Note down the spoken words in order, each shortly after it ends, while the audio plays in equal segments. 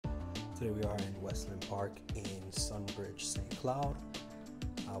Today we are in Weslyn Park in Sunridge, St. Cloud.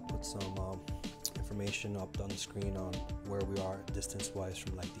 I'll put some information up on the screen on where we are distance-wise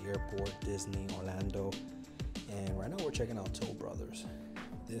from like the airport, Disney, Orlando. And right now we're checking out Toll Brothers.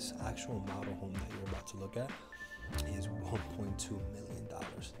 This actual model home that you're about to look at is $1.2 million.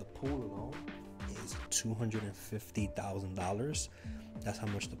 The pool alone is $250,000. That's how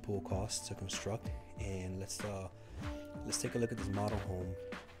much the pool costs to construct. And let's take a look at this model home.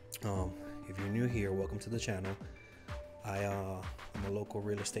 If you're new here, welcome to the channel. I'm a local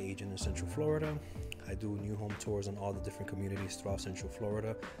real estate agent in Central Florida. I do new home tours in all the different communities throughout Central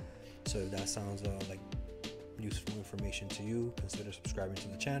Florida. So if that sounds like useful information to you, consider subscribing to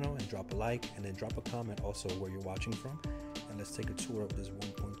the channel and drop a like, and then drop a comment also where you're watching from. And let's take a tour of this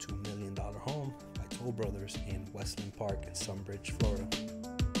 $1.2 million home by Toll Brothers in Weslyn Park in Sunridge, Florida.